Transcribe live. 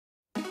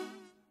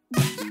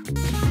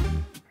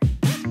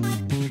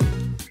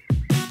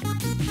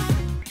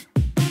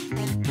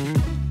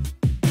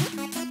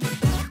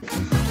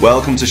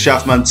Welcome to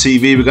Shaftman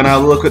TV. We're going to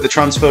have a look at the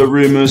transfer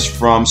rumours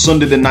from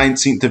Sunday the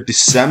 19th of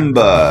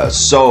December.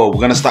 So, we're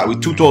going to start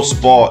with Tutto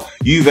Sport.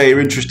 Juve are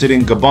interested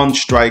in Gabon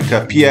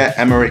striker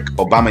Pierre-Emerick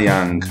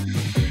Aubameyang.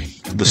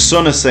 The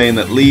Sun are saying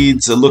that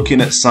Leeds are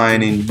looking at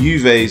signing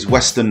Juve's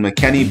Weston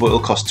McKennie, but it'll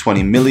cost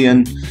 20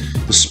 million.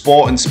 The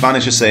Sport in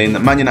Spanish are saying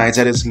that Man United's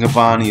Edinson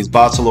Cavani is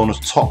Barcelona's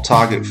top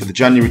target for the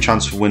January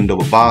transfer window,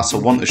 but Barca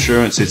want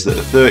assurances that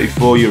the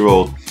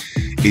 34-year-old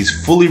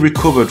is fully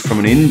recovered from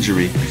an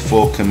injury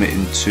before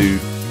committing to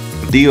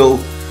a deal.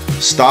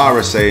 Star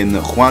are saying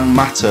that Juan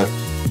Mata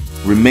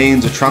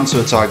remains a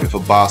transfer target for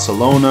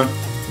Barcelona.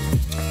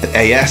 The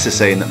AS are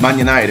saying that Man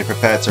United are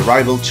prepared to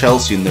rival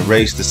Chelsea in the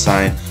race to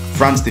sign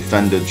France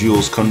defender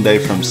Jules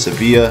Koundé from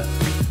Sevilla.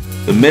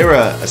 The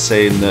Mirror are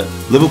saying that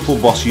Liverpool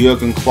boss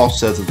Jurgen Klopp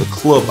says that the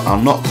club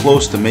are not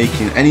close to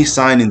making any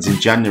signings in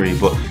January,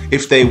 but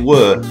if they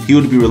were, he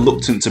would be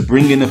reluctant to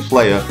bring in a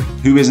player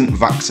who isn't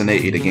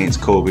vaccinated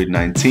against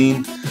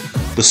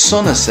COVID-19. The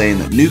Sun are saying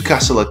that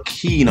Newcastle are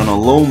keen on a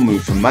loan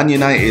move from Man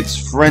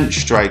United's French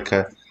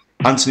striker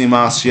Anthony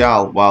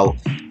Martial, while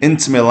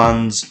Inter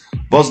Milan's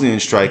Bosnian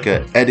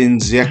striker Edin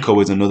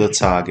Dzeko is another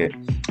target.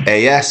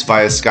 AS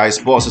via Sky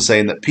Sports are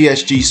saying that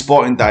PSG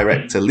sporting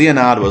director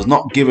Leonardo has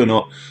not given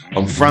up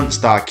on France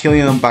star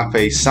Kylian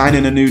Mbappe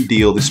signing a new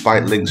deal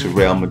despite links with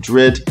Real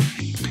Madrid.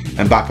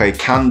 Mbappe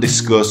can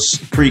discuss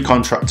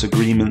pre-contract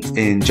agreement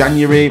in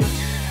January.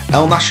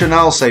 El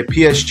Nacional say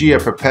PSG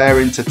are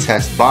preparing to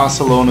test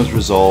Barcelona's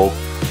resolve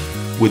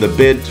with a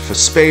bid for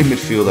Spain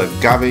midfielder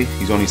Gavi,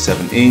 he's only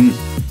 17.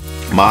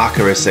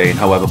 Marca is saying,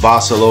 however,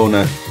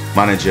 Barcelona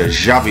manager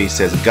Xavi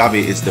says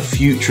Gavi is the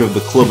future of the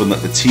club and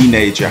that the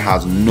teenager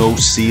has no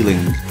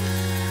ceiling.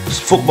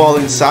 Football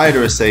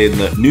Insider is saying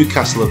that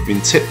Newcastle have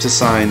been tipped to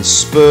sign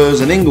Spurs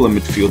and England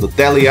midfielder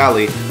Dele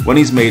Alli when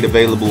he's made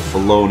available for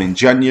loan in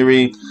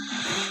January.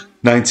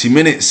 90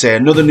 Minutes say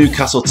another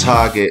Newcastle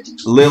target,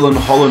 Lille and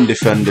Holland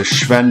defender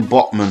Sven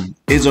Botman,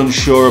 is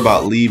unsure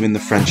about leaving the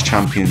French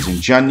champions in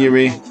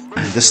January.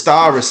 The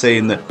Star is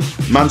saying that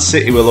Man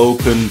City will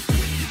open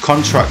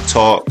contract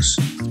talks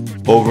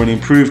over an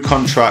improved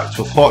contract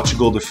for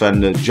Portugal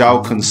defender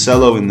João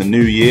Cancelo in the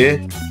new year.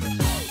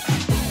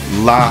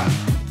 La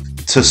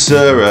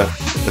Tercera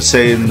are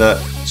saying that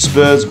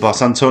Spurs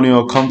boss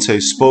Antonio Conte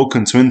has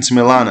spoken to Inter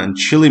Milan and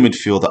Chile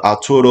midfielder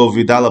Arturo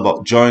Vidal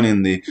about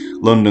joining the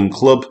London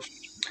club.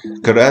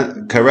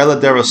 Corriere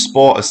dello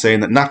Sport are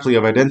saying that Napoli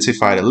have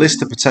identified a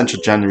list of potential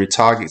January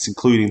targets,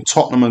 including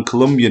Tottenham and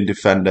Colombian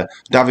defender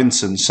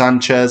Davinson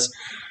Sanchez.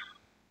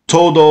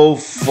 Todo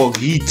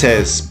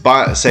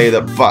Foguetes say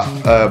that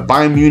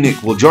Bayern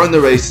Munich will join the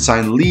race to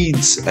sign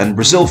Leeds and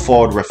Brazil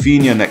forward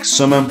Rafinha next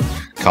summer.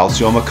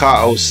 Calcio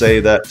Mercato say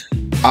that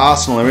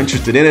Arsenal are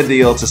interested in a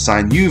deal to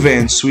sign Juve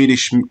and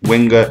Swedish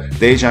winger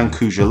Dejan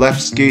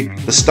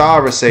Kulusevski. The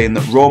Star are saying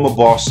that Roma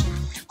boss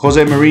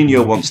Jose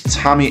Mourinho wants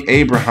Tammy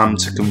Abraham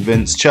to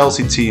convince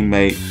Chelsea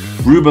teammate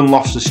Ruben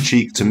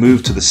Loftus-Cheek to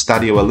move to the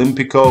Stadio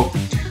Olimpico.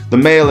 The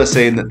Mail are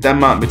saying that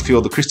Denmark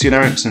midfielder Christian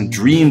Eriksen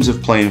dreams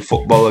of playing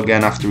football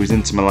again after his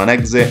Inter Milan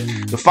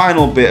exit. The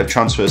final bit of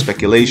transfer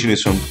speculation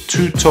is from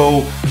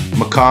Tutto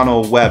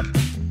Meccano Web.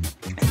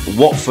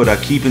 Watford are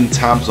keeping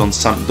tabs on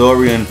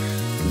Sampdorian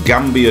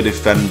Gambia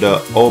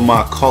defender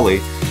Omar Colley,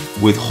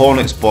 with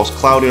Hornets boss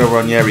Claudio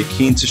Ranieri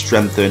keen to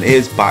strengthen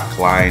his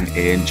backline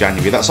in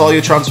January. That's all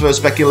your transfer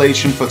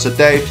speculation for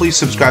today. Please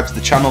subscribe to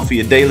the channel for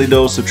your daily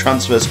dose of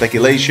transfer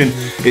speculation.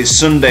 It's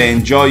Sunday,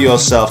 enjoy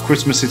yourself.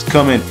 Christmas is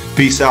coming.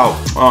 Peace out.